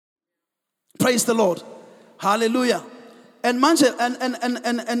Praise the Lord. Hallelujah. And Manje,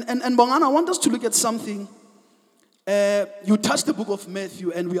 and Bongana, I want us to look at something. You touched the book of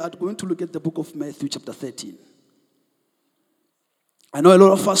Matthew, and we are going to look at the book of Matthew, chapter 13. I know a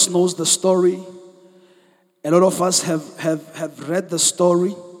lot of us knows the story. A lot of us have read the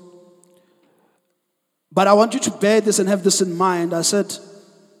story. But I want you to bear this and have this in mind. I said,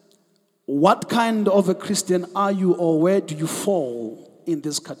 what kind of a Christian are you, or where do you fall in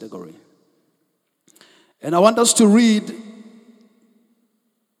this category? And I want us to read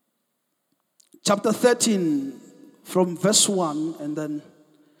chapter 13 from verse 1 and then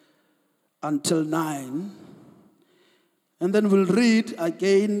until 9. And then we'll read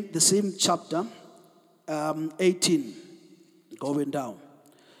again the same chapter, 18, going down.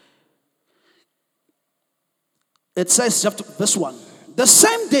 It says, verse 1. The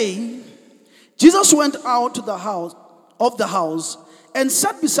same day, Jesus went out to the house and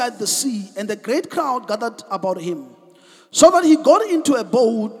sat beside the sea, and a great crowd gathered about him, so that he got into a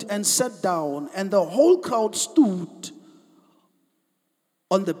boat and sat down, and the whole crowd stood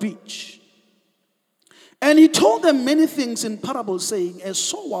on the beach. And he told them many things in parables, saying, a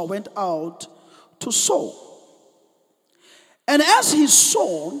sower went out to sow. And as he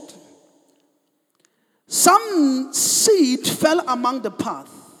sowed, some seed fell among the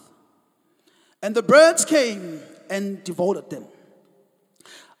path, and the birds came and devoured them.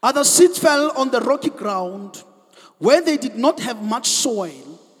 Other seeds fell on the rocky ground, where they did not have much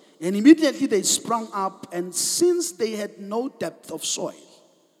soil, and immediately they sprang up, and since they had no depth of soil.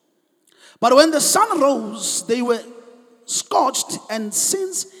 But when the sun rose, they were scorched, and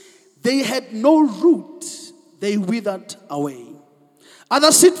since they had no root, they withered away.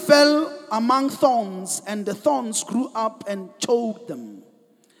 Other seed fell among thorns, and the thorns grew up and choked them.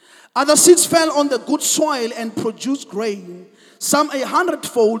 Other seeds fell on the good soil and produced grain, some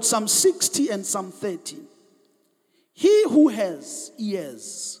 100-fold, some 60, and some 30. He who has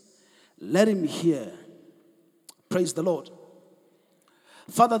ears, let him hear. Praise the Lord.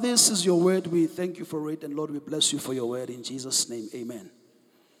 Father, this is your word. We thank you for it, and Lord, we bless you for your word in Jesus' name. Amen.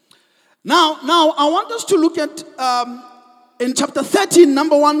 Now, I want us to look at in chapter 13,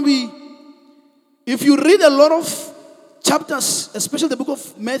 number 1, if you read a lot of chapters, especially the book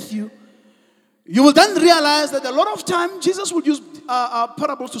of Matthew, you will then realize that a lot of time Jesus would use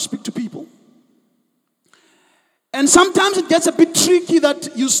parables to speak to people. And sometimes it gets a bit tricky that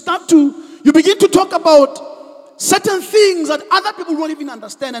you begin to talk about certain things that other people won't even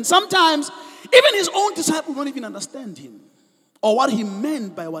understand. And sometimes even his own disciples won't even understand him or what he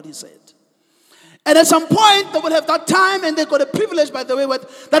meant by what he said. And at some point, they would have that time, and they got a privilege, by the way,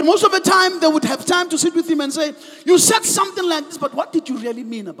 that most of the time they would have time to sit with him and say, you said something like this, but what did you really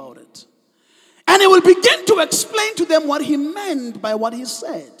mean about it? And he will begin to explain to them what he meant by what he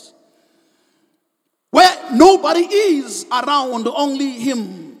said. Where nobody is around, only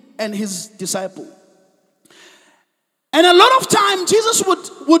him and his disciple. And a lot of time, Jesus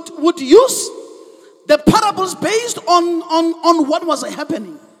would use the parables based on what was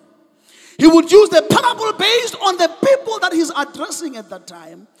happening. He would use the parable based on the people that he's addressing at that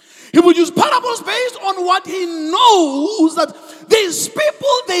time. He would use parables based on what he knows that these people,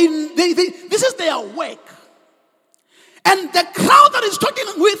 this is their work. And the crowd that he's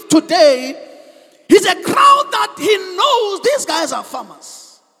talking with today is a crowd that he knows these guys are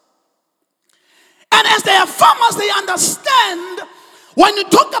farmers. And as they are farmers, they understand when you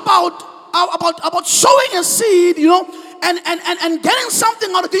talk about sowing a seed, and getting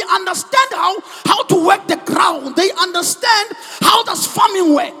something out of it, they understand how to work the ground. They understand how does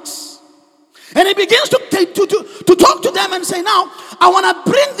farming works. And he begins to talk to them and say, now, I want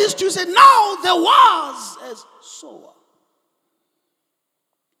to bring this to you. Say, now there was a sower.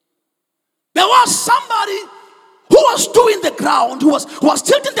 There was somebody who was doing the ground, who was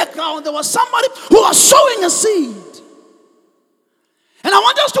tilting the ground. There was somebody who was sowing a seed. And I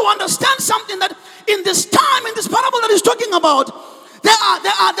want us to understand something, that in this time, in this parable that he's talking about, they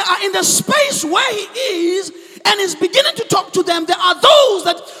are in the space where he is, and he's beginning to talk to them. There are those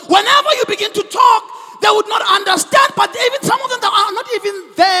that whenever you begin to talk, they would not understand, but even some of them that are not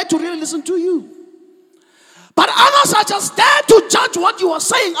even there to really listen to you. But others are just there to judge what you are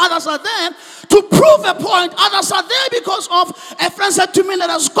saying. Others are there to prove a point. Others are there because of a friend said to me, let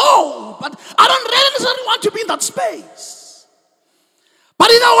us go. But I don't really necessarily want to be in that space. But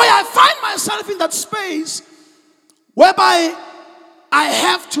in a way, I find myself in that space whereby I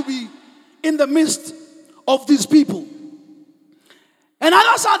have to be in the midst of these people. And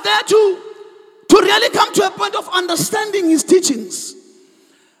others are there to really come to a point of understanding his teachings.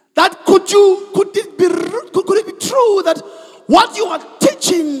 That could it be true that what you are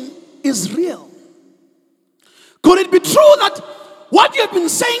teaching is real? Could it be true that what you have been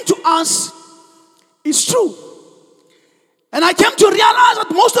saying to us is true? And I came to realize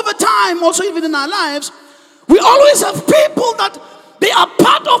that most of the time, also even in our lives, we always have people that they are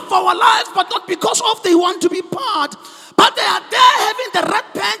part of our lives, but not because of they want to be part, but they are there having the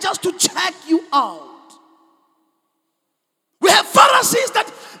red pen just to check you out. We have Pharisees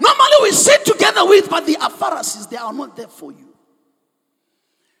that normally we sit together with, but they are Pharisees. They are not there for you.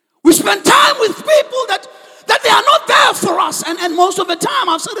 We spend time with people that they are not there for us. And most of the time,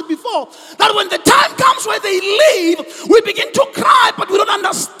 I've said it before, that when the time comes where they leave, we begin to cry, but we don't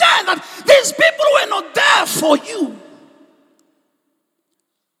understand that these people were not there for you.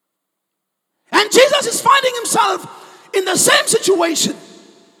 And Jesus is finding himself in the same situation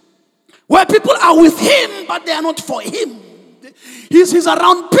where people are with him, but they are not for him. He's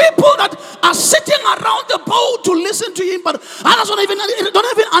around people that are sitting around the boat to listen to him, but others don't even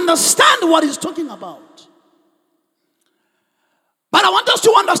understand what he's talking about. But I want us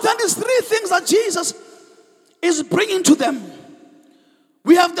to understand these three things that Jesus is bringing to them.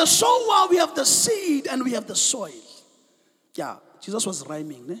 We have the sower, we have the seed, and we have the soil. Yeah, Jesus was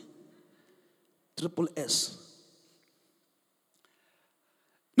rhyming, ne? Triple S.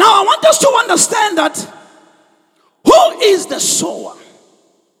 Now I want us to understand that who is the sower?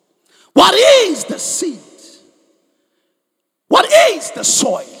 What is the seed? What is the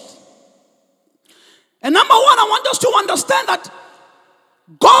soil? And number one, I want us to understand that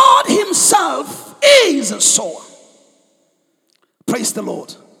God himself is a sower. Praise the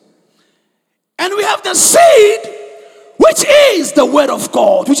Lord. And we have the seed, which is the word of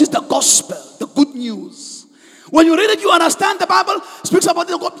God, which is the gospel, the good news. When you read it, you understand the Bible speaks about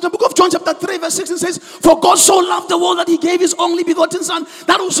the book of John chapter 3 verse 6 and says, for God so loved the world that he gave his only begotten son,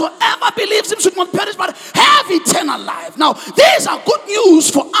 that whosoever believes him should not perish but have eternal life. Now, these are good news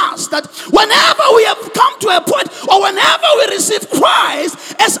for us, that whenever we have come to a point, or whenever we receive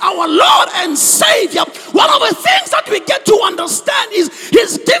Christ as our Lord and Savior, one of the things that we get to understand is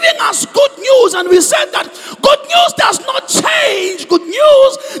he's giving us good news. And we said that good news does not change. Good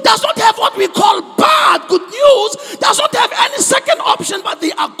news does not have what we call bad. Good news does not have any second option, but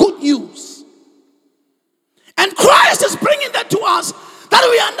they are good news. And Christ is bringing that to us, that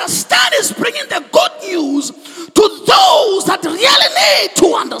we understand is bringing the good news to those that really need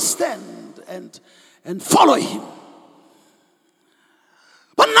to understand and follow him.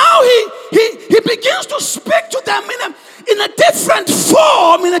 But now he begins to speak to them in a different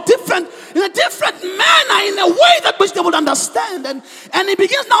form, in a different manner, in a way that which they would understand. And he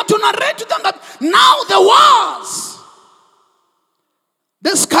begins now to narrate to them that now there was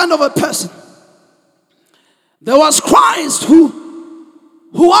this kind of a person. There was Christ who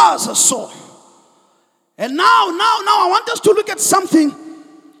was a sower. And now I want us to look at something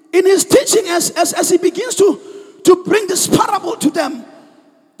in his teaching as he begins to bring this parable to them.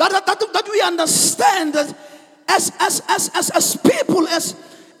 That we understand that as people, as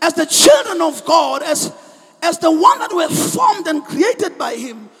the children of God, as the one that were formed and created by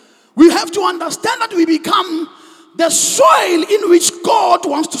him, we have to understand that we become the soil in which God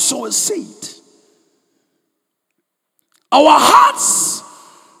wants to sow a seed. Our hearts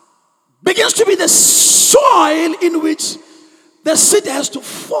begins to be the soil in which the seed has to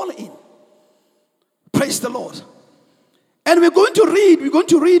fall in. Praise the Lord. And we're going to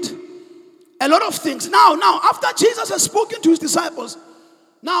read a lot of things. Now, after Jesus has spoken to his disciples,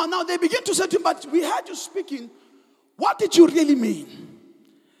 now they begin to say to him, but we heard you speaking. What did you really mean?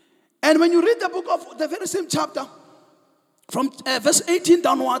 And when you read the book of the very same chapter, from verse 18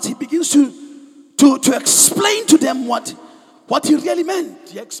 downwards, he begins to explain to them what he really meant.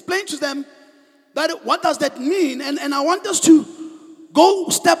 He explained to them that what does that mean? And I want us to go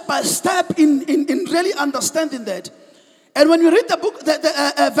step by step in really understanding that. And when you read the book,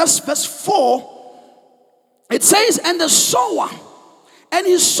 verse 4, it says, and the sower, and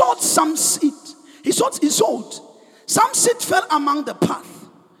he sowed some seed. He sowed. Some seed fell among the path,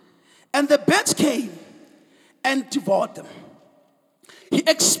 and the birds came and devoured them. He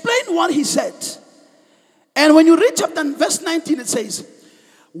explained what he said. And when you read verse 19, it says,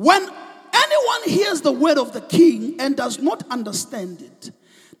 when anyone hears the word of the king and does not understand it,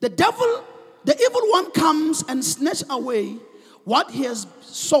 the evil one comes and snatches away what he has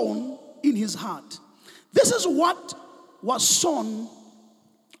sown in his heart. This is what was sown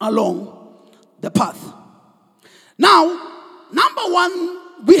along the path. Now, number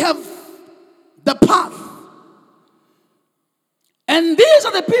one, we have the path. And these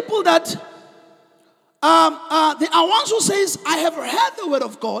are the people that they are ones who says, I have heard the word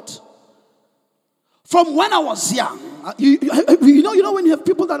of God. From when I was young. You know when you have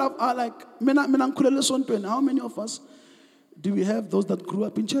people that are like, how many of us do we have those that grew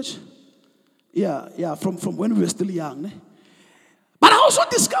up in church? Yeah, from when we were still young. But I also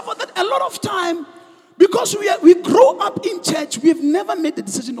discovered that a lot of time, because we grew up in church, we have never made the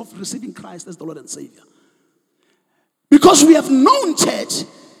decision of receiving Christ as the Lord and Savior. Because we have known church,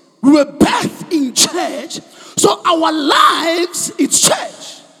 we were birthed in church, so our lives, it's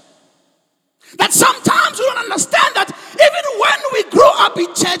church. That sometimes we don't understand that even when we grow up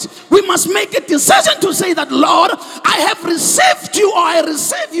in church, we must make a decision to say that, Lord, I have received you, or I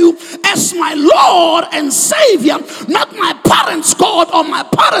receive you as my Lord and Savior, not my parents' God or my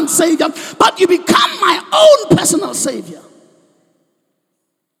parents' Savior, but you become my own personal Savior.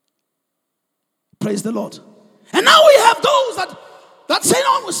 Praise the Lord. And now we have those that say,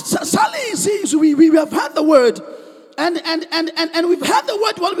 no, Sally, see, we have heard the word, and we've heard the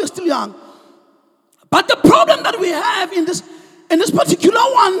word while we're still young. But the problem that we have in this particular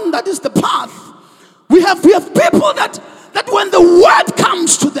one, that is the path, we have people that when the word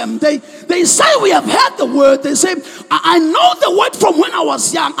comes to them, they say, we have heard the word. They say, I know the word from when I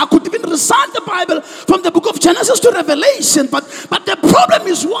was young. I could even recite the Bible from the book of Genesis to Revelation. But the problem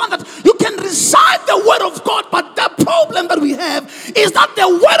is one, that you can recite the word of God, but the problem that we have is that the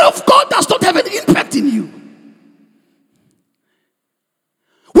word of God does not have an impact in you.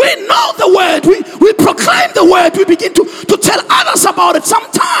 We know the word, we proclaim the word, we begin to tell others about it.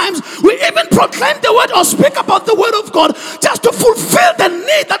 Sometimes we even proclaim the word or speak about the word of God just to fulfill the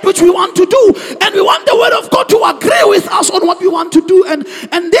need that which we want to do. And we want the word of God to agree with us on what we want to do. And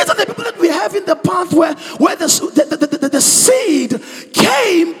these are the people that we have in the path where the seed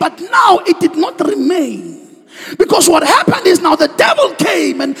came, but now it did not remain. Because what happened is now the devil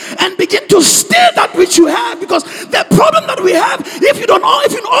came and began to steal that which you have. Because the problem that we have, if you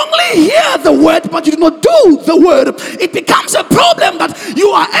only hear the word but you do not do the word, it becomes a problem that you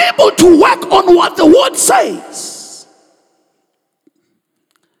are able to work on what the word says.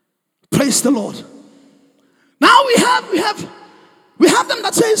 Praise the Lord. Now we have them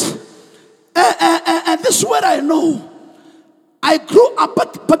that says, this word I know. I grew up,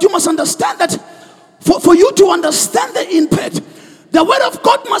 but you must understand that for you to understand the impact, the word of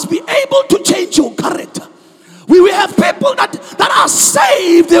God must be able to change your character. We have people that are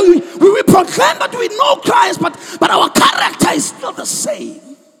saved. We proclaim that we know Christ, but our character is still the same.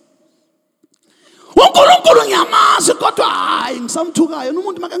 Others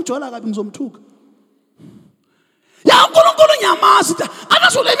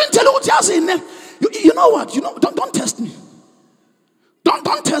will even tell you know what? Don't test me.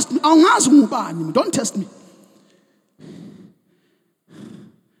 Don't test me. Don't test me.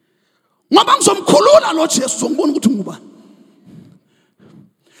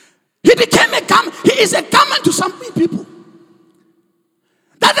 He became a garment. He is a garment to some people.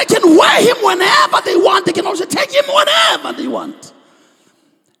 That they can wear him whenever they want. They can also take him whenever they want.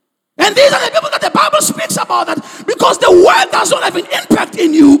 And these are the people that the Bible speaks about, that because the word does not have an impact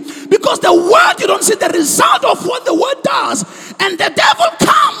in you, because the word, you don't see the result of what the word does, and the devil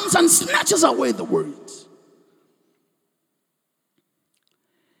comes and snatches away the word.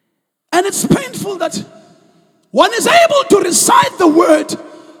 And it's painful that one is able to recite the word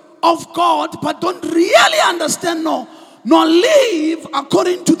of God, but don't really understand, nor live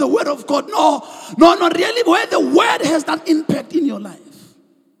according to the word of God, not really where the word has that impact in your life.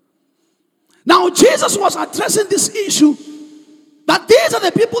 Now, Jesus was addressing this issue, that these are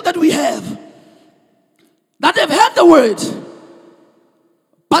the people that we have, that they've heard the word,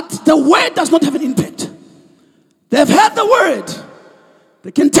 but the word does not have an impact. They've heard the word,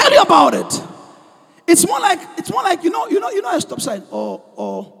 they can tell you about it. It's more like you know a stop sign or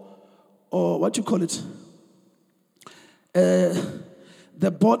what you call it, the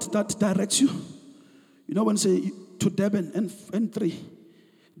board that directs you. You know, when say to Durban and 3,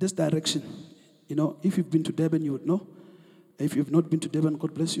 this direction. You know, if you've been to Durban, you would know. If you've not been to Durban,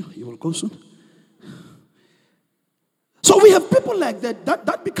 God bless you. You will go soon. So we have people like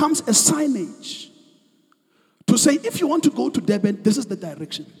that becomes a signage to say, if you want to go to Durban, this is the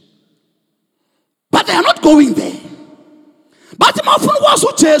direction. But they are not going there. But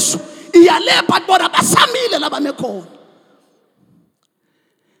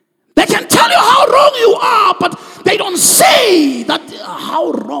they can tell you how wrong you are, but they don't say that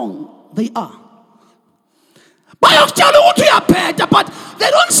how wrong they are. But they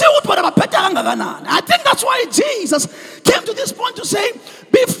don't say what better. I think that's why Jesus came to this point to say,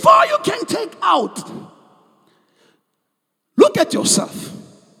 before you can take out, look at yourself.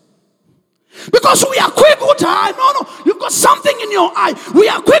 Because we are quick to eye. No, you've got something in your eye. We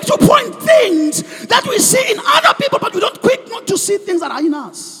are quick to point things that we see in other people, but we don't quick not to see things that are in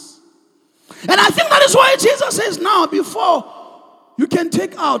us. And I think that is why Jesus says now, before you can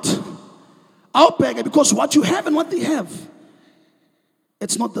take out our beggar, because what you have and what they have,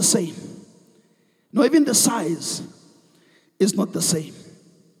 it's not the same. No, even the size is not the same.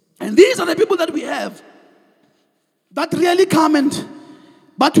 And these are the people that we have that really come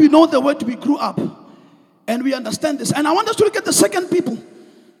but we know the word, we grew up and we understand this. And I want us to look at the second people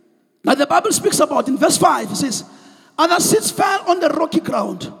that the Bible speaks about in verse 5. It says, other seeds fell on the rocky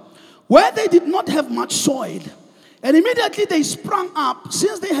ground where they did not have much soil. And immediately they sprang up,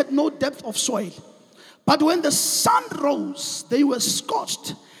 since they had no depth of soil. But when the sun rose, they were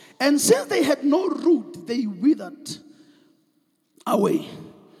scorched. And since they had no root, they withered away.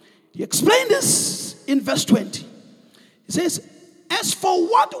 He explained this in verse 20. He says, as for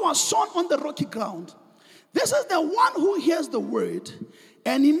what was sown on the rocky ground, this is the one who hears the word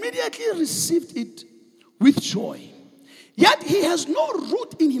and immediately received it with joy. Yet he has no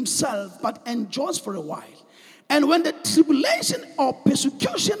root in himself, but endures for a while. And when the tribulation or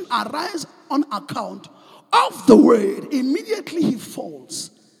persecution arise on account of the word, immediately he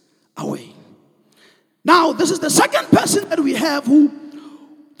falls away. Now, this is the second person that we have who,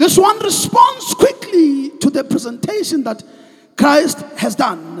 this one responds quickly to the presentation that Christ has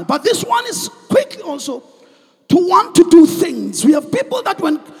done. But this one is quickly also to want to do things. We have people that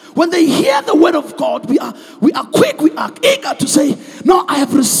when they hear the word of God, we are quick, we are eager to say, no, I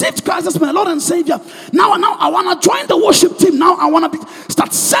have received Christ as my Lord and Savior. Now I want to join the worship team. Now I want to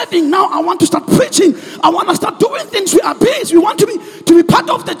start serving. Now I want to start preaching. I want to start doing things. We are busy. We want to be part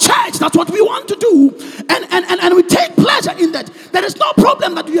of the church. That's what we want to do. And we take pleasure in that. There is no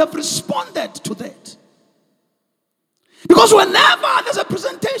problem that we have responded to that. Because whenever there's a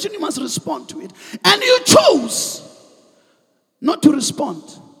presentation, you must respond to it. And you choose not to respond.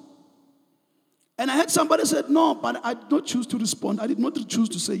 And I heard somebody said, no, but I did not choose to respond. I did not choose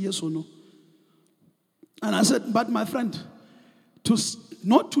to say yes or no. And I said, but my friend,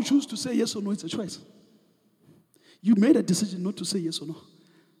 not to choose to say yes or no, it's a choice. You made a decision not to say yes or no.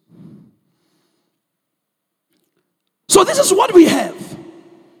 So this is what we have.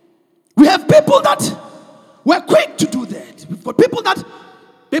 We have people that were quick to do that. We've got people that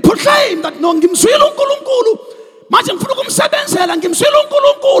they proclaim that no, ngimswile uNkulunkulu. Manje ngifuna ukumsebenzela, ngimswile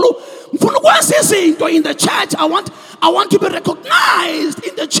uNkulunkulu. Ngifuna ukwenza izinto in the church. I want to be recognized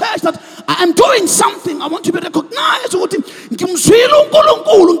in the church that I am doing something. I want to be recognized. Ngimswile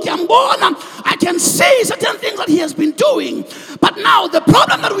uNkulunkulu, ngiyambona. I can see certain things that he has been doing. But now the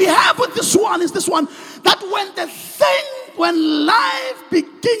problem that we have with this one is this one, that when life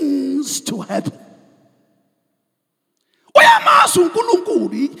begins to happen,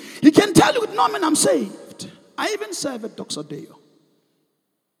 he can tell you, no man, I'm saved. I even serve at Doxa Deo.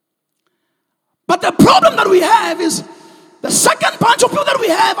 But the problem that we have is the second bunch of people that we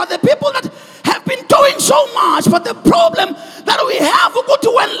have are the people that have been doing so much. But the problem that we have,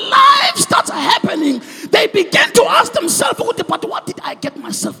 when life starts happening, they begin to ask themselves, but what did I get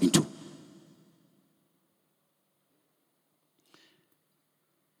myself into?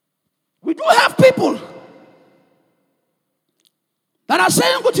 We do have people that are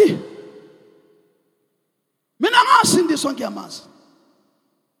saying, but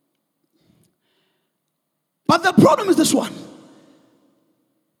the problem is this one,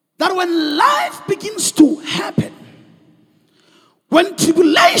 that when life begins to happen, when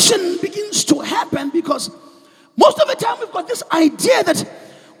tribulation begins to happen, because most of the time we've got this idea that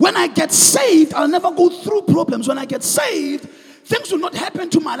when I get saved, I'll never go through problems. When I get saved, things will not happen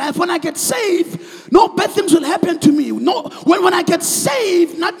to my life. When I get saved, no bad things will happen to me. No, when I get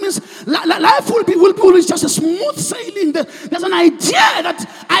saved, that means life will be just a smooth sailing. There's an idea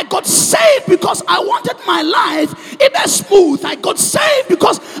that I got saved because I wanted my life in a smooth. I got saved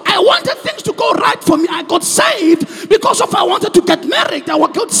because I wanted things to go right for me. I got saved because of I wanted to get married. I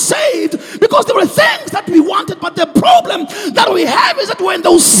got saved because there were things that we wanted. But the problem that we have is that when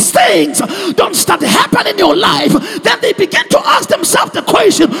those things don't start happening in your life, then they begin to ask themselves the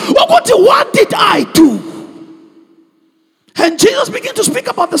question, what did I do? And Jesus began to speak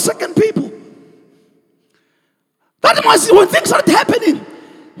about the second people. That was when things started happening,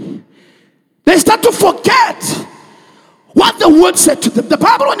 they start to forget what the word said to them. The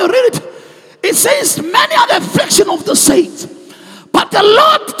Bible, when you read it, it says, many are the affliction of the saints, but the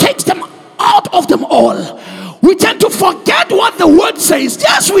Lord takes them out of them all. We tend to forget what the word says.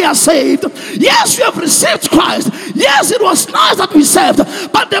 Yes, we are saved. Yes, we have received Christ. Yes, it was nice that we served.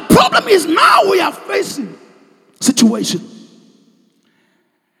 But the problem is now we are facing situation.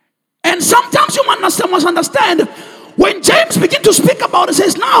 And sometimes you must understand, when James begins to speak about it,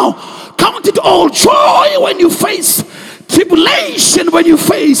 says, now count it all joy when you face tribulation, when you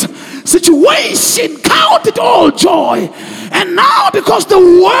face situation, count it all joy. And now, because the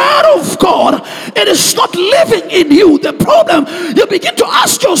word of God, it is not living in you, the problem, you begin to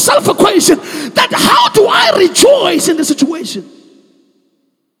ask yourself a question, that how do I rejoice in the situation?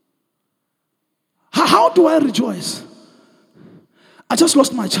 How do I rejoice? I just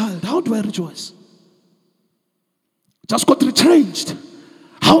lost my child. How do I rejoice? Just got retrenched.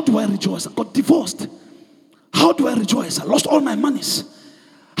 How do I rejoice? I got divorced. How do I rejoice? I lost all my monies.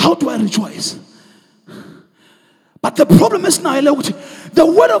 How do I rejoice? But the problem is now, the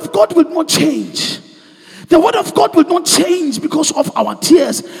word of God will not change. The word of God will not change because of our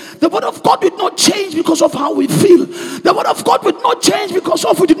tears. The word of God will not change because of how we feel. The word of God will not change because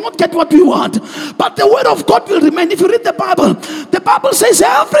of we did not get what we want. But the word of God will remain. If you read the Bible says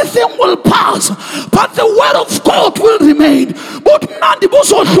everything will pass, but the word of God will remain. But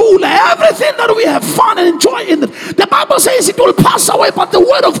everything that we have fun and enjoy in it, the Bible says it will pass away, but the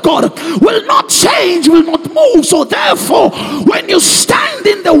word of God will not change, will not move. So therefore, when you stand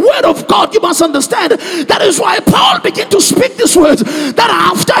in the word of God, you must understand that is why Paul began to speak these words, that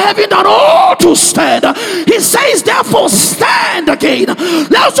after having done all to stand, he says, therefore stand again.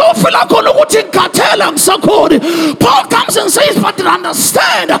 Paul comes and says, but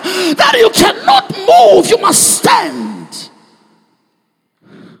understand that you cannot move, you must stand.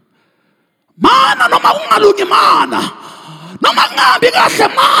 Mana noma ungalungi mana, noma kungabi kahle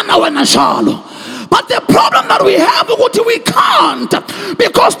mana wena njalo. But the problem that we have, we can't,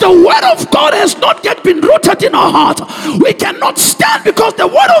 because the word of God has not yet been rooted in our heart. We cannot stand because the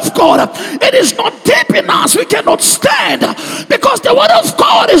word of God, it is not deep in us. We cannot stand because the word of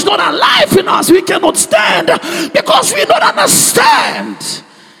God is not alive in us. We cannot stand because we don't understand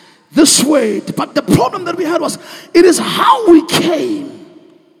this way. But the problem that we had was, it is how we came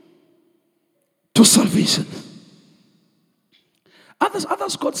to salvation.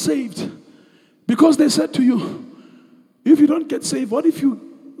 Others got saved because they said to you, if you don't get saved, what if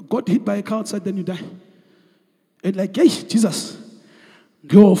you got hit by a car outside, then you die? And like, hey, Jesus,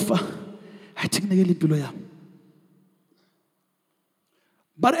 go off. I think they get below.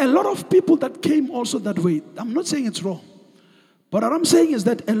 But a lot of people that came also that way, I'm not saying it's wrong, but what I'm saying is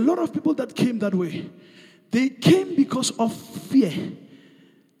that a lot of people that came that way, they came because of fear.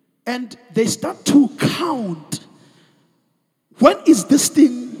 And they start to count, when is this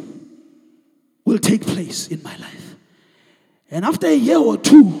thing will take place in my life? And after a year or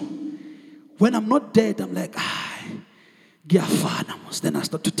two, when I'm not dead, I'm like, then I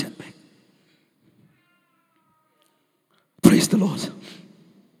start to turn back. Praise the Lord.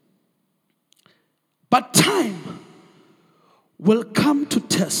 But time will come to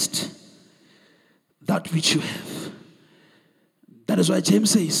test that which you have. That is why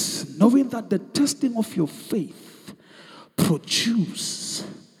James says, knowing that the testing of your faith produces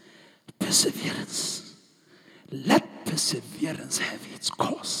perseverance. Let perseverance have its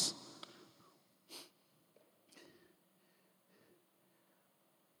course.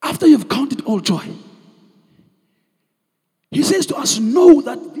 After you've counted all joy, he says to us, know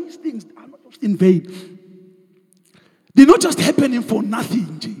that these things are not just in vain. They're not just happening for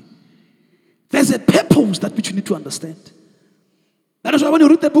nothing. There's a purpose that which you need to understand. That is why when you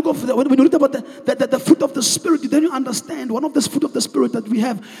read the book of, when you read about the fruit of the Spirit, then you understand one of the fruit of the Spirit that we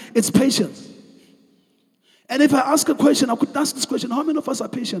have, it's patience. And if I ask a question, I could ask this question, how many of us are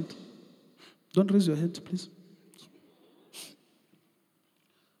patient? Don't raise your hand, please.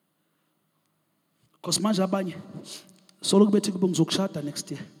 Because manje abanye, so look better go next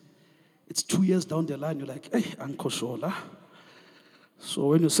year. It's 2 years down the line, you're like, hey, Uncle Shola. So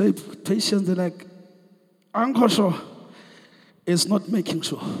when you say patience, they're like, Uncle Shola is not making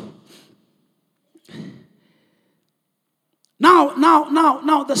sure. Now,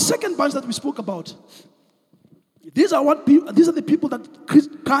 the second bunch that we spoke about, these are the people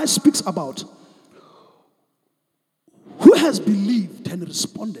that Christ speaks about, who has believed and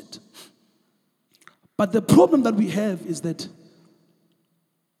responded. But the problem that we have is that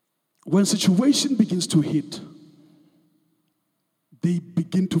when situation begins to hit, they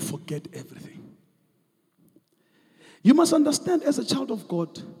begin to forget everything. You must understand, as a child of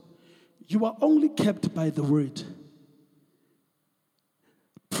God, you are only kept by the word.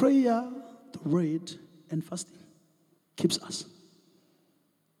 Prayer, the word, and fasting keeps us.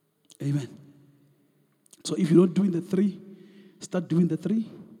 Amen. So if you're not doing the three, start doing the three.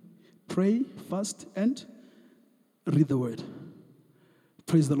 Pray, fast, and read the word.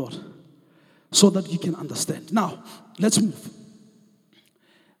 Praise the Lord. So that you can understand. Now, let's move.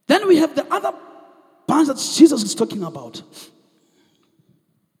 Then we have the other bunch that Jesus is talking about.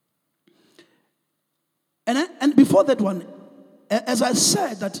 And before that one, as I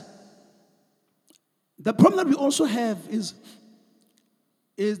said, that the problem that we also have is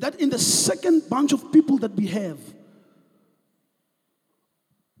that in the second bunch of people that we have,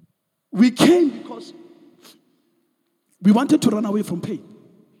 we came because we wanted to run away from pain.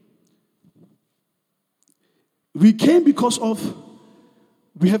 We came because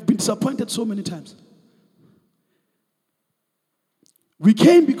we have been disappointed so many times. We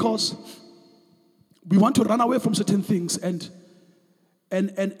came because we want to run away from certain things and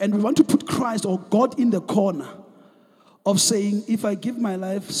we want to put Christ or God in the corner of saying, if I give my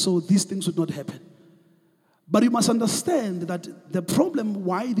life, so these things would not happen. But you must understand that the problem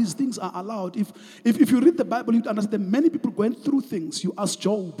why these things are allowed, if you read the Bible, you understand that many people went through things. You ask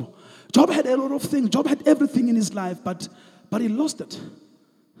Job. Job had a lot of things. Job had everything in his life, but he lost it.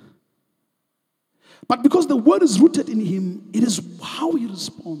 But because the word is rooted in him, it is how he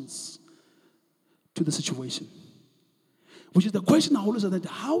responds to the situation. Which is the question I always ask,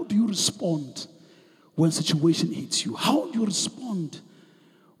 how do you respond when situation hits you? How do you respond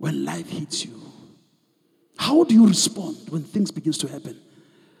when life hits you? How do you respond when things begins to happen?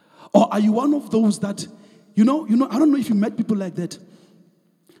 Or are you one of those that, I don't know if you met people like that,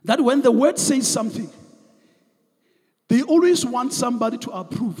 that when the word says something, they always want somebody to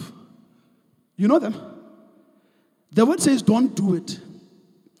approve. You know them? The word says, don't do it.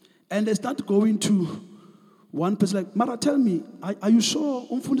 And they start going to one person like, Mara, tell me, are you sure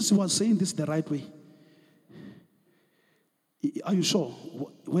Umfundisi was saying this the right way? Are you sure?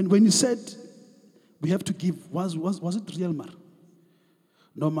 When you said we have to give, was it real, Mara?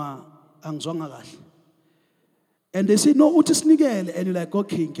 No, ma, angzwanga kahle. And they say, no, uthi sinikele. And you're like,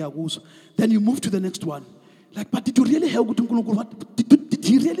 okay, ngiyakuzwa. Then you move to the next one. Like, but did you really help uNkulunkulu? Did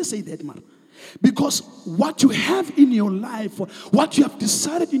he really say that, Mara? Because what you have in your life, what you have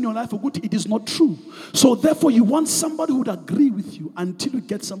decided in your life for good, it is not true. So therefore, you want somebody who would agree with you until you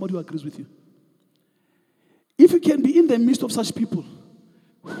get somebody who agrees with you. If you can be in the midst of such people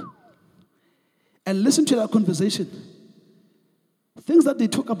and listen to their conversation, things that they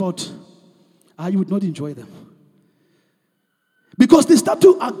talk about, you would not enjoy them. Because they start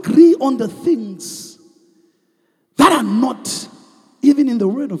to agree on the things that are not even in the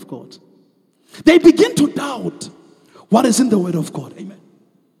Word of God. They begin to doubt what is in the Word of God. Amen.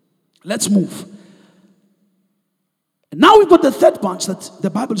 Let's move. And now we've got the third bunch that the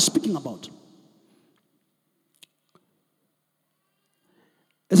Bible is speaking about.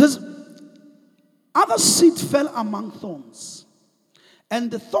 It says, other seed fell among thorns, and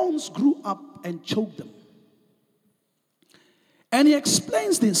the thorns grew up and choked them. And he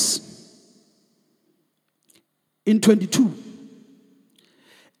explains this in 22.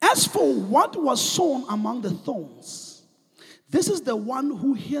 As for what was sown among the thorns, this is the one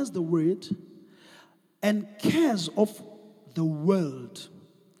who hears the word and cares of the world,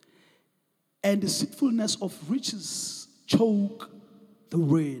 and the deceitfulness of riches choke the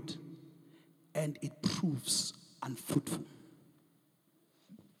word, and it proves unfruitful.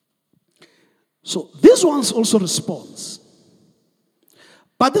 So this one also responds.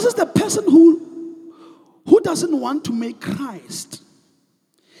 But this is the person who doesn't want to make Christ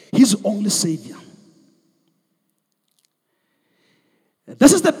his only Savior.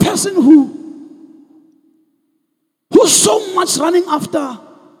 This is the person who's so much running after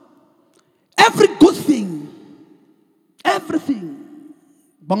every good thing, everything.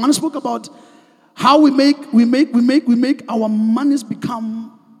 Bangana spoke about how we make our monies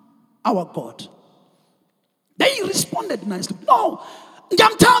become our God. They responded nicely. No,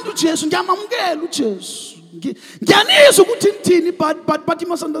 ngiyamthanda uJesu, ngiyamamukela uJesu. But you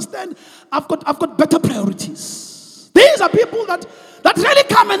must understand, I've got better priorities. These are people that really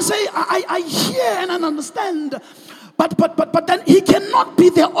come and say, I hear and I understand. But then he cannot be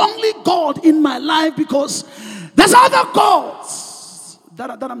the only God in my life because there's other gods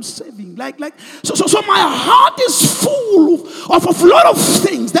that I'm saving. So my heart is full of a lot of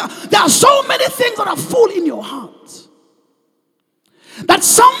things. There are so many things that are full in your heart that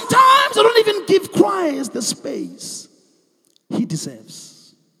sometimes you don't even give Christ the space he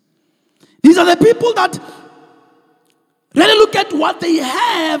deserves. These are the people that really look at what they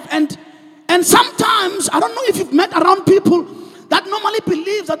have and sometimes, I don't know if you've met around people that normally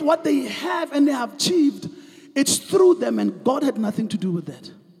believe that what they have and they have achieved, it's through them and God had nothing to do with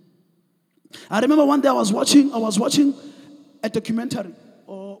that. I remember one day I was watching a documentary,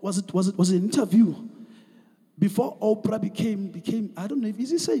 or was it an interview before Oprah became I don't know,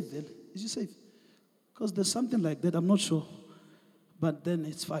 is he safe then? Is he safe? Because there's something like that, I'm not sure. But then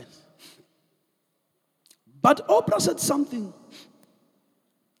it's fine. But Oprah said something.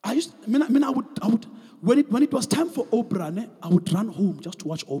 I would when it was time for Oprah, I would run home just to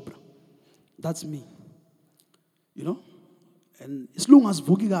watch Oprah. That's me. You know? And as long as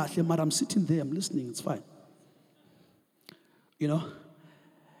I'm sitting there, I'm listening, it's fine. You know?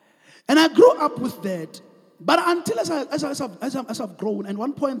 And I grew up with that. But until as I've grown, and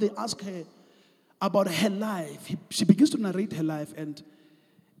one point they asked her about her life. She begins to narrate her life, and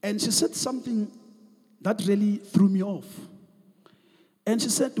she said something that really threw me off. And she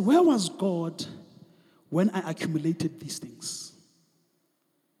said, where was God when I accumulated these things?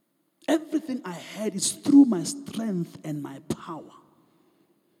 Everything I had is through my strength and my power.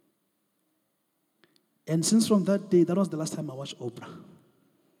 And since from that day, that was the last time I watched Oprah.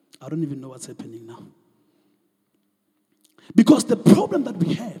 I don't even know what's happening now. Because the problem that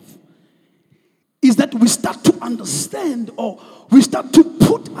we have is that we start to understand, or we start to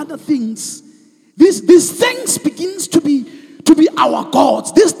put other things. These things begins to be our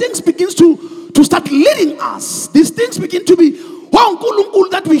gods. These things begins to start leading us. These things begin to be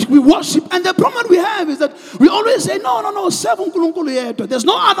that we worship. And the problem we have is that we always say, no, serve uNkulunkulu. There's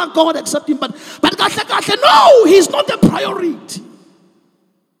no other God except him. But no, he's not the priority.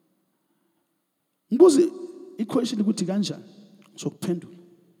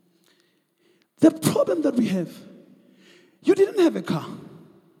 The problem that we have, you didn't have a car,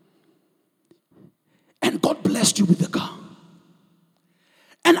 and God blessed you with the car.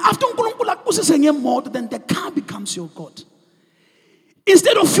 And after then the car becomes your God.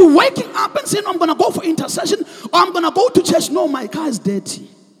 Instead of you waking up and saying, I'm going to go for intercession, or I'm going to go to church. No, my car is dirty.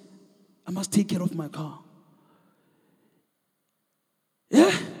 I must take care of my car.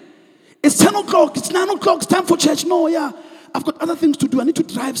 Yeah? It's 10 o'clock, it's 9 o'clock, it's time for church. No, yeah, I've got other things to do. I need to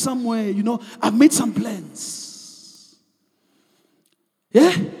drive somewhere, I've made some plans.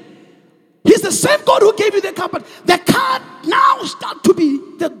 Yeah? He's the same God who gave you the car, but the car now start to be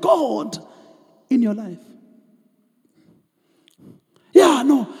the God in your life. Yeah,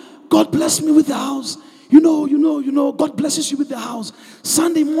 no, God bless me with the house. God blesses you with the house.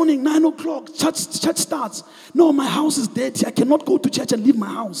 Sunday morning, 9 o'clock, church starts. No, my house is dirty. I cannot go to church and leave my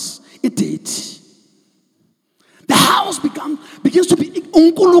house. It did. The house begins to be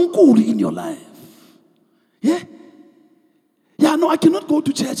uNkulunkulu in your life. Yeah? Yeah, no, I cannot go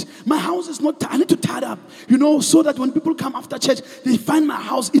to church. My house is not, I need to tie it up, so that when people come after church, they find my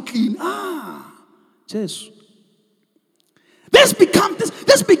house clean. Church. This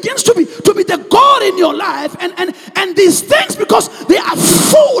begins to be the God in your life, and these things, because they are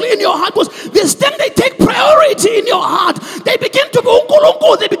full in your heart, because these things, they take priority in your heart. They begin to be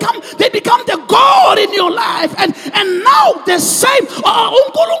uNkulunkulu. They become the God in your life, and now the same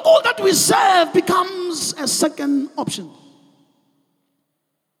uNkulunkulu that we serve becomes a second option.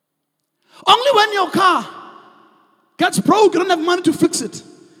 Only when your car gets broke, you don't have money to fix it,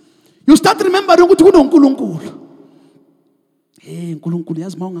 you start remembering uNkulunkulu. Hey, uNkulunkulu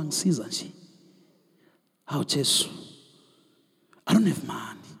yazi mawungangisiza nje. How Jesu. I don't have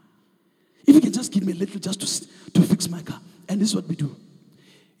money. If you can just give me a little just to fix my car. And this is what we do.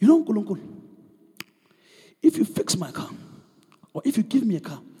 uNkulunkulu, if you fix my car, or if you give me a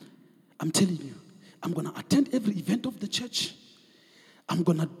car, I'm telling you, I'm going to attend every event of the church. I'm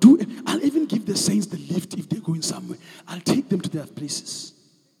going to do it. I'll even give the saints the lift if they're going somewhere. I'll take them to their places.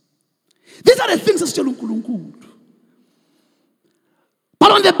 These are the things that still uNkulunkulu.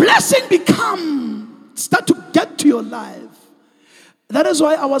 But when the blessing start to get to your life, that is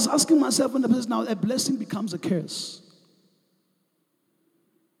why I was asking myself when the person, now a blessing becomes a curse.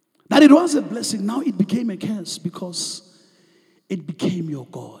 That it was a blessing, now it became a curse because it became your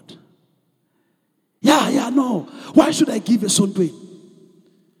God. No. Why should I give a son to it?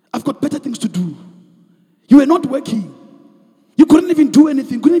 I've got better things to do. You were not working. You couldn't even do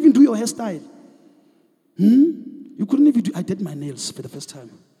anything. You couldn't even do your hairstyle. You couldn't even do. I did my nails for the first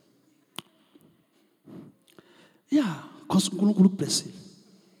time. Yeah, because uNkulunkulu bless you.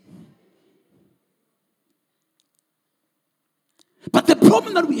 But the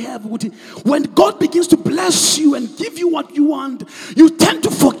problem that we have, when God begins to bless you and give you what you want, you tend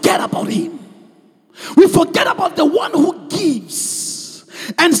to forget about him. We forget about the one who gives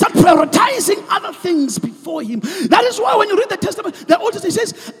and start prioritizing other things before him. That is why when you read the Testament, the Old Testament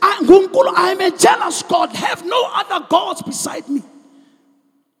says, I am a jealous God. Have no other gods beside me.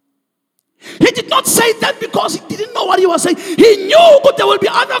 He did not say that because he didn't know what he was saying. He knew that there will be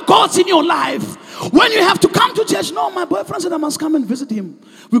other gods in your life. When you have to come to church, no, my boyfriend said I must come and visit him.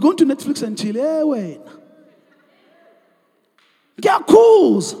 We're going to Netflix and chill. Hey, wait. Get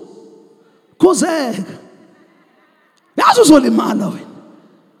cool. Yazi uzolimala wena.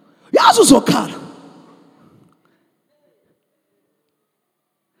 Yazi uzokhala.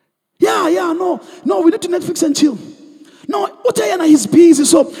 Yeah, no, we need to Netflix and chill. No, Utayana, he's busy,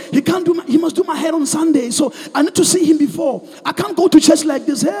 so he must do my hair on Sunday, so I need to see him before. I can't go to church like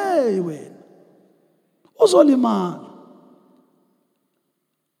this. Hey, wait. Uzolimala.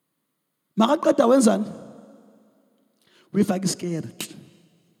 Makaqeda wenzani? We fake scared.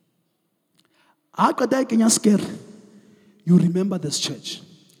 Aqeda ikenya scared. You remember this church.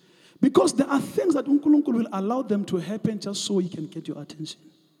 Because there are things that uNkulunkulu will allow them to happen just so he can get your attention.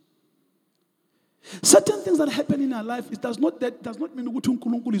 Certain things that happen in our life, it does not mean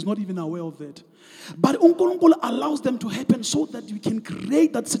uNkulunkulu is not even aware of that. But uNkulunkulu allows them to happen so that we can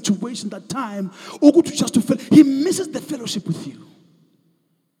create that situation, that time, just to feel. He misses the fellowship with you.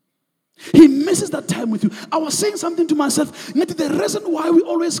 He misses that time with you. I was saying something to myself. The reason why we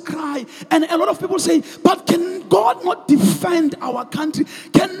always cry, and a lot of people say, but can God not defend our country?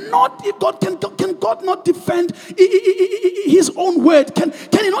 Can God not defend his own word? Can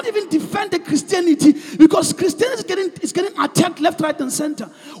he not even defend the Christianity? Because Christianity is getting attacked left, right, and center.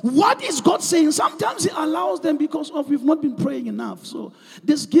 What is God saying? Sometimes he allows them because of we've not been praying enough. So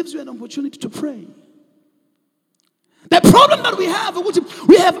this gives you an opportunity to pray. The problem that we have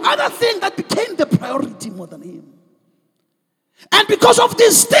other things that became the priority more than him. And because of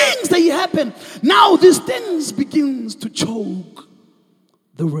these things that happen, now these things begins to choke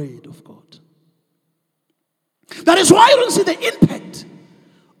the word of God. That is why you don't see the impact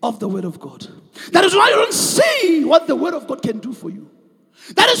of the word of God. That is why you don't see what the word of God can do for you.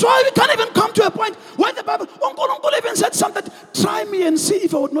 That is why we can't even come to a point where the Bible, Uncle even said something, try me and see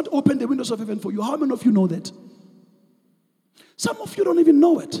if I would not open the windows of heaven for you. How many of you know that? Some of you don't even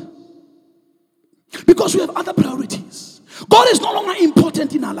know it. Because we have other priorities. God is no longer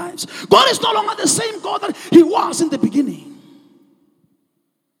important in our lives. God is no longer the same God that he was in the beginning.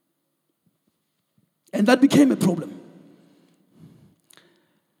 And that became a problem.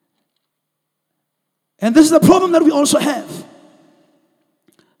 And this is the problem that we also have.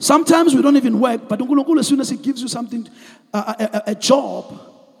 Sometimes we don't even work, but as soon as he gives you something, a job,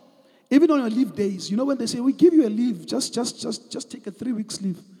 even on your leave days, you know when they say, we give you a leave, just take a 3 weeks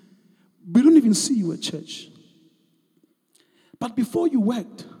leave. We don't even see you at church. But before you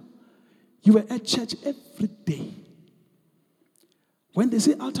worked, you were at church every day. When they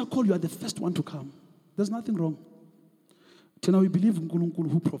say altar call, you are the first one to come. There's nothing wrong. Till now we believe in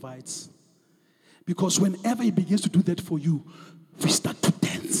Nkulunkulu who provides. Because whenever he begins to do that for you, we start to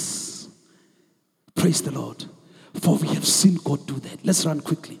dance. Praise the Lord. For we have seen God do that. Let's run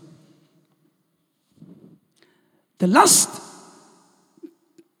quickly. The last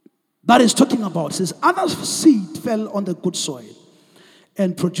that is talking about says, other seed fell on the good soil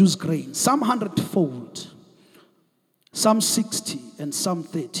and produced grain. Some 100-fold, some 60, and some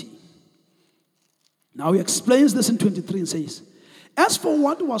 30. Now he explains this in 23 and says, as for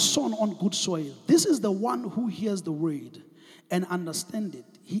what was sown on good soil, this is the one who hears the word and understands it.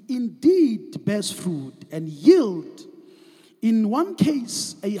 He indeed bears fruit and yield. In one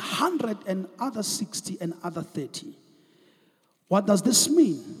case, 100, and other 60, and other 30. What does this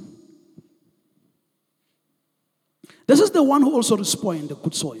mean? This is the one who also responds in the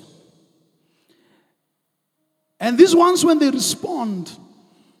good soil. And these ones, when they respond,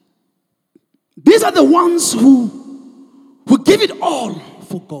 these are the ones who give it all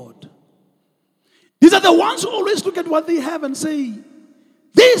for God. These are the ones who always look at what they have and say,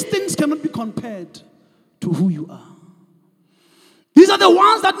 these things cannot be compared to who you are. These are the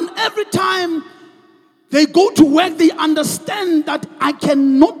ones that every time they go to work, they understand that I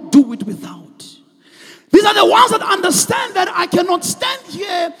cannot do it without. These are the ones that understand that I cannot stand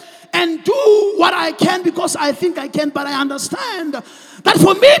here and do what I can because I think I can, but I understand that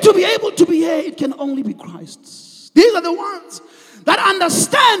for me to be able to be here, it can only be Christ. These are the ones that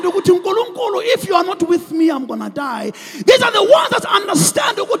understand if you are not with me, I'm going to die. These are the ones that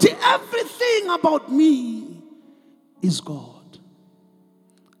understand everything about me is God.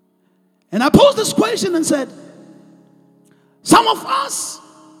 And I posed this question and said, some of us,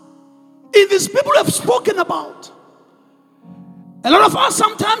 in these people have spoken about, a lot of us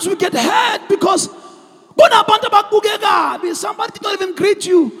sometimes we get hurt because somebody did not even greet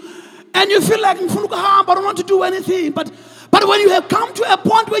you. And you feel like, I don't want to do anything. But when you have come to a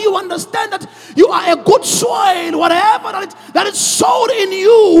point where you understand that you are a good soil, whatever that is sown in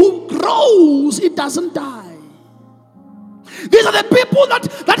you grows, it doesn't die. These are the people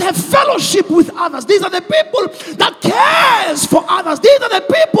that have fellowship with others. These are the people that cares for others. These are the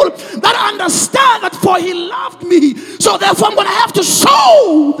people that understand that for he loved me, so therefore I'm going to have to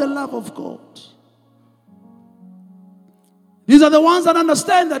show the love of God. These are the ones that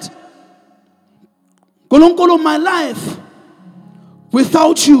understand that Nkulunkulu, my life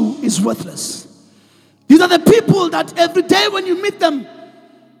without you is worthless. These are the people that every day when you meet them,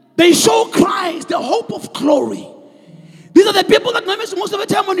 they show Christ, the hope of glory. These are the people that most of the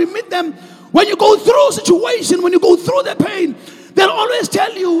time when you meet them, when you go through a situation, when you go through the pain, they'll always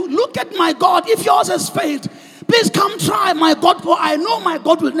tell you, look at my God. If yours has failed, please come try my God, for I know my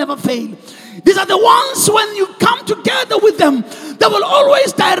God will never fail. These are the ones when you come together with them, they will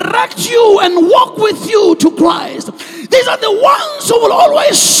always direct you and walk with you to Christ. These are the ones who will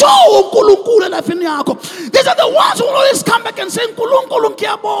always show Nkulunkulu elifini yakho. These are the ones who will always come back and say, Nkulunkulu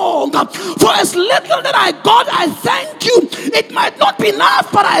ngiyabonga. For as little that I got, I thank you. It might not be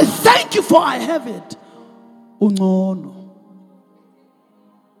enough, but I thank you for I have it. Ungcono.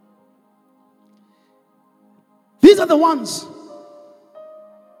 These are the ones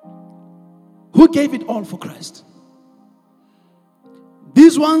who gave it all for Christ.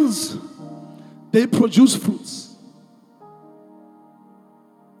 These ones, they produce fruits.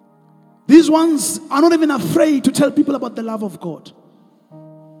 These ones are not even afraid to tell people about the love of God.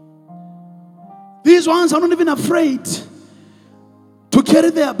 These ones are not even afraid to carry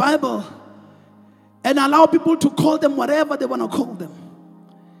their Bible and allow people to call them whatever they want to call them.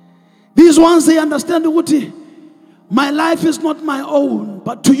 These ones, they understand the my life is not my own,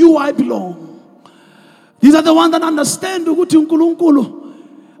 but to you I belong. These are the ones that understand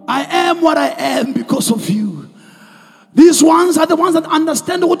I am what I am because of you. These ones are the ones that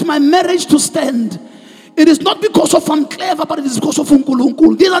understand what my marriage to stand. It is not because of I'm clever, but it is because of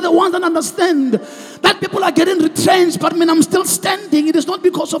Nkulunkulu. These are the ones that understand that people are getting retrenched, but I'm still standing. It is not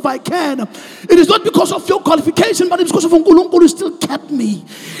because of I can. It is not because of your qualification, but it is because of Nkulunkulu still kept me.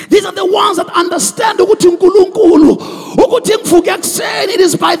 These are the ones that understand it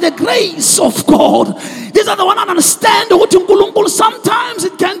is by the grace of God. These are the ones that understand sometimes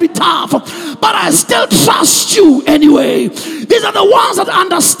it can be tough, but I still trust you anyway. These are the ones that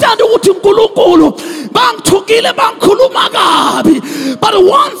understand but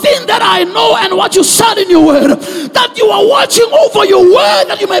one thing that I know and what you said in your word, that you are watching over your word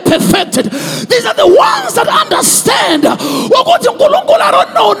that you may perfect it. These are the ones that understand. I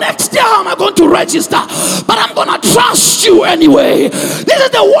don't know next year how am I going to register, but I'm going to trust you anyway. This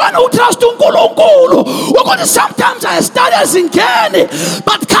is the one who trusts Nkulunkulu. Sometimes I start as in Kenny,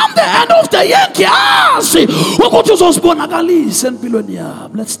 but come the end of the year,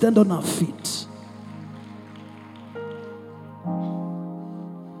 let's stand on our feet.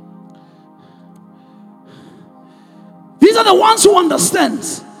 These are the ones who understand.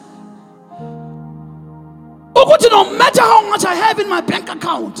 No matter how much I have in my bank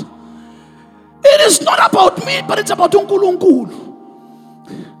account, it is not about me, but it's about Nkulunkulu.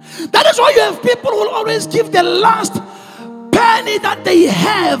 That is why you have people who will always give the last penny that they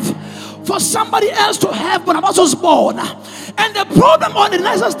have for somebody else to have when I was born. And the problem or the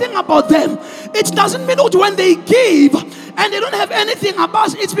nicest thing about them, it doesn't mean that when they give and they don't have anything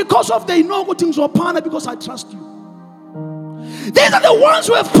about it, it's because of they know good things are partner because I trust you. These are the ones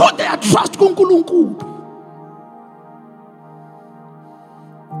who have put their trust in Nkulunkulu.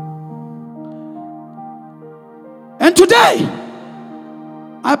 And today,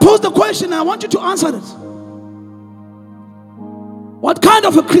 I pose the question and I want you to answer it. What kind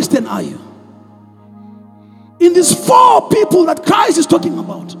of a Christian are you? In these four people that Christ is talking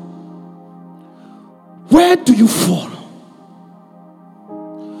about, where do you fall?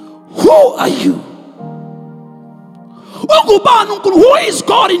 Who are you? Who is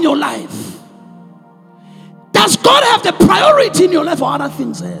God in your life? Does God have the priority in your life or other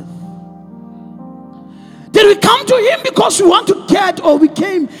things have? Did we come to him because we want to get, or we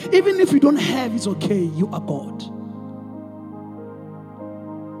came even if we don't have, it's okay, you are God.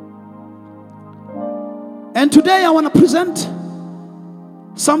 And today I want to present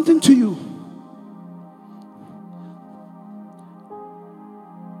something to you.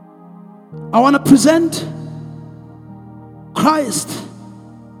 I want to present Christ,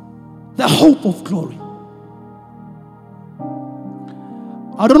 the hope of glory.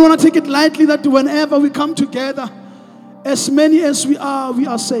 I don't want to take it lightly that whenever we come together, as many as we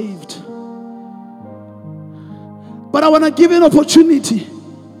are saved. But I want to give you an opportunity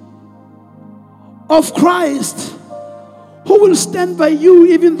of Christ who will stand by you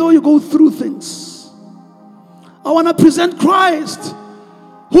even though you go through things. I want to present Christ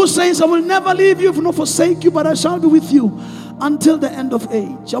who says, I will never leave you nor forsake you, but I shall be with you until the end of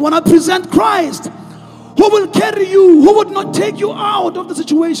age. I want to present Christ who will carry you, who would not take you out of the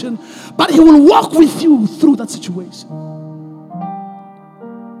situation, but he will walk with you through that situation.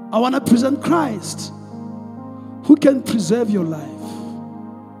 I want to present Christ who can preserve your life.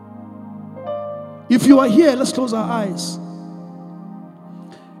 If you are here, let's close our eyes.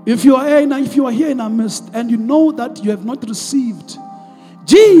 If you are here in our midst and you know that you have not received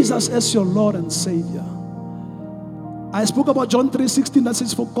Jesus as your Lord and Savior. I spoke about John 3:16 that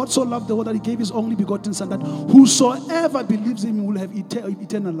says, for God so loved the world that He gave His only begotten Son, that whosoever believes in Him will have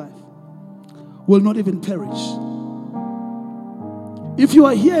eternal life, will not even perish. If you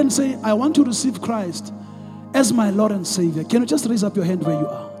are here and say, I want to receive Christ as my Lord and Savior, can you just raise up your hand where you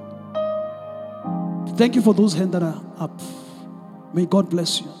are? Thank you for those hands that are up. May God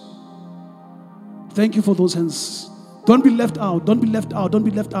bless you. Thank you for those hands. Don't be left out. Don't be left out. Don't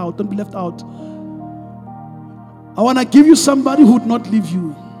be left out. Don't be left out. I want to give you somebody who would not leave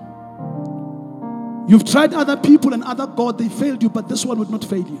you. You've tried other people and other God, they failed you, but this one would not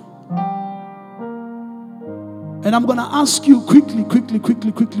fail you. And I'm going to ask you quickly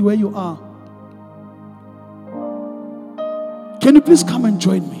where you are. Can you please come and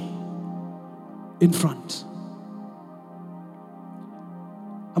join me in front?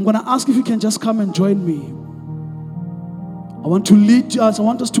 I'm going to ask if you can just come and join me. I want to lead us. I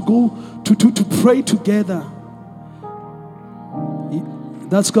want us to go to pray together.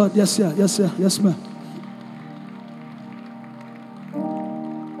 That's God. Yes, sir. Yes, sir. Yes, ma'am.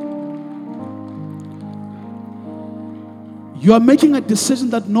 You are making a decision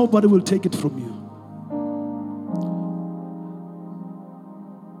that nobody will take it from you.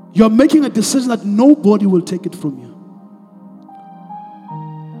 You are making a decision that nobody will take it from you.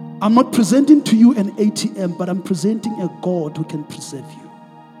 I'm not presenting to you an ATM, but I'm presenting a God who can preserve you.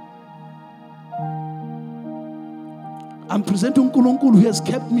 I'm presenting uNkulunkulu who has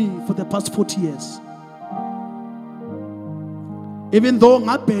kept me for the past 40 years. Even though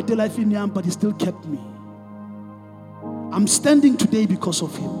I had a life in Yam, but He still kept me. I'm standing today because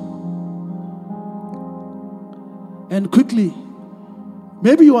of Him. And quickly,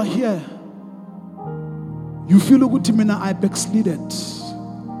 maybe you are here. You feel good to me now, I backslided.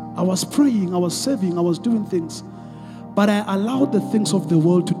 I was praying, I was serving, I was doing things. But I allowed the things of the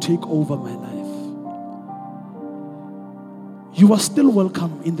world to take over my life. You are still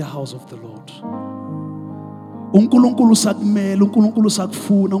welcome in the house of the Lord.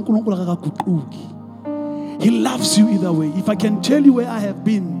 He loves you either way. If I can tell you where I have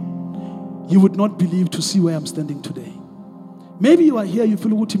been, you would not believe to see where I'm standing today. Maybe you are here, you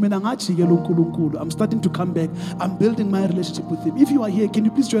feel I'm starting to come back. I'm building my relationship with Him. If you are here, can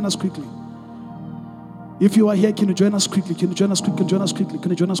you please join us quickly? If you are here, can you join us quickly? Can you join us quickly? Can you join us quickly? Can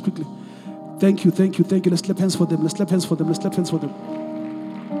you join us quickly? Thank you. Let's clap hands for them. Let's clap hands for them. Let's clap hands for them.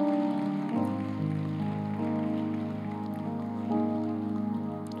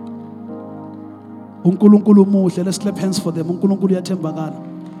 uNkulunkulu muhle. Let's clap hands for them. uNkulunkulu uyathembakala.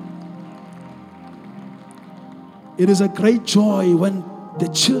 It is a great joy when the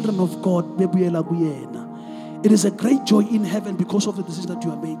children of God bebuyela kuyena. It is a great joy in heaven because of the decision that you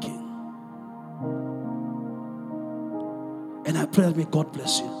are making. And I pray that may God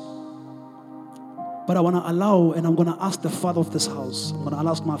bless you. But I want to allow, and I'm going to ask the father of this house, I'm going to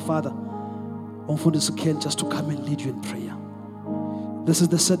ask my father, Umfundisi Ken, just to come and lead you in prayer. This is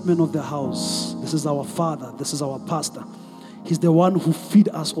the set man of the house. This is our father. This is our pastor. He's the one who feeds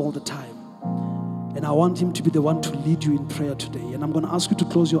us all the time. And I want him to be the one to lead you in prayer today. And I'm going to ask you to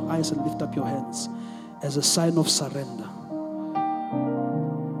close your eyes and lift up your hands as a sign of surrender.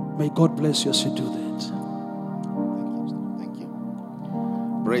 May God bless you as you do that. Thank you.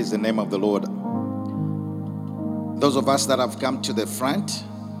 Praise the name of the Lord. Those of us that have come to the front,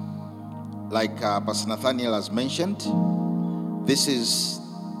 like Pastor Nathaniel has mentioned, this is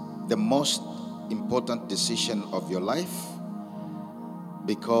the most important decision of your life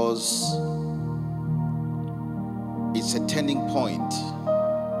because it's a turning point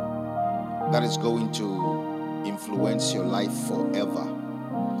that is going to influence your life forever,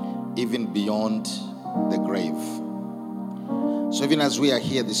 even beyond the grave. So even as we are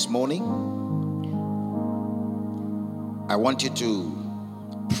here this morning, I want you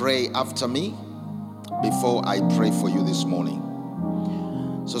to pray after me before I pray for you this morning.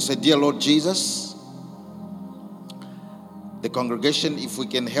 So say, dear Lord Jesus, the congregation, if we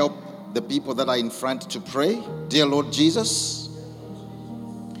can help the people that are in front to pray. Dear Lord Jesus,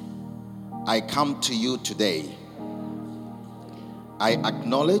 I come to you today. I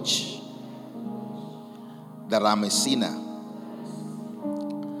acknowledge that I'm a sinner.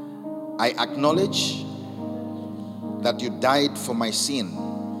 I acknowledge that you died for my sin.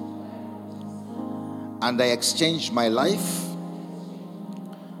 And I exchange my life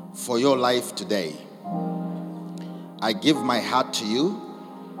for your life today. I give my heart to you.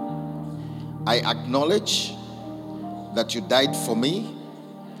 I acknowledge that you died for me,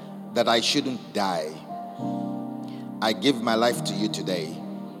 that I shouldn't die. I give my life to you today.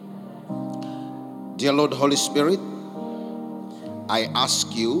 Dear Lord, Holy Spirit, I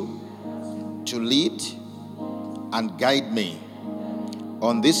ask you to lead and guide me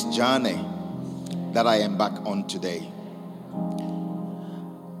on this journey that I embark on today.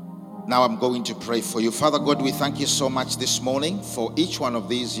 Now I'm going to pray for you. Father God, we thank you so much this morning for each one of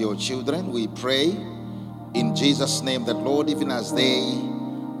these, your children. We pray in Jesus' name that, Lord, even as they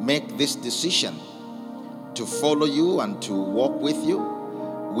make this decision to follow you and to walk with you,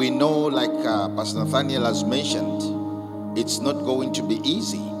 we know, like Pastor Nathaniel has mentioned, it's not going to be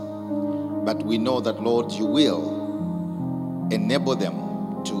easy. But we know that, Lord, you will enable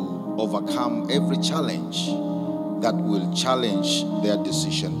them to overcome every challenge that will challenge their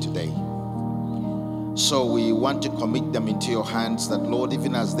decision today. So we want to commit them into your hands, that, Lord,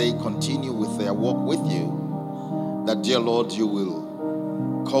 even as they continue with their walk with you, that, dear Lord, you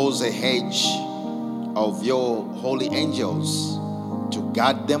will cause a hedge of your holy angels to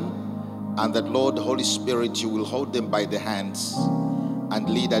guard them, and that, Lord, Holy Spirit, you will hold them by the hands and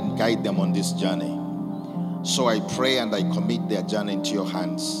lead and guide them on this journey. So I pray and I commit their journey into your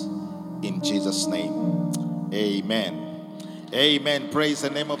hands in Jesus' name. Amen. Amen. Praise the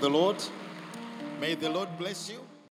name of the Lord. May the Lord bless you.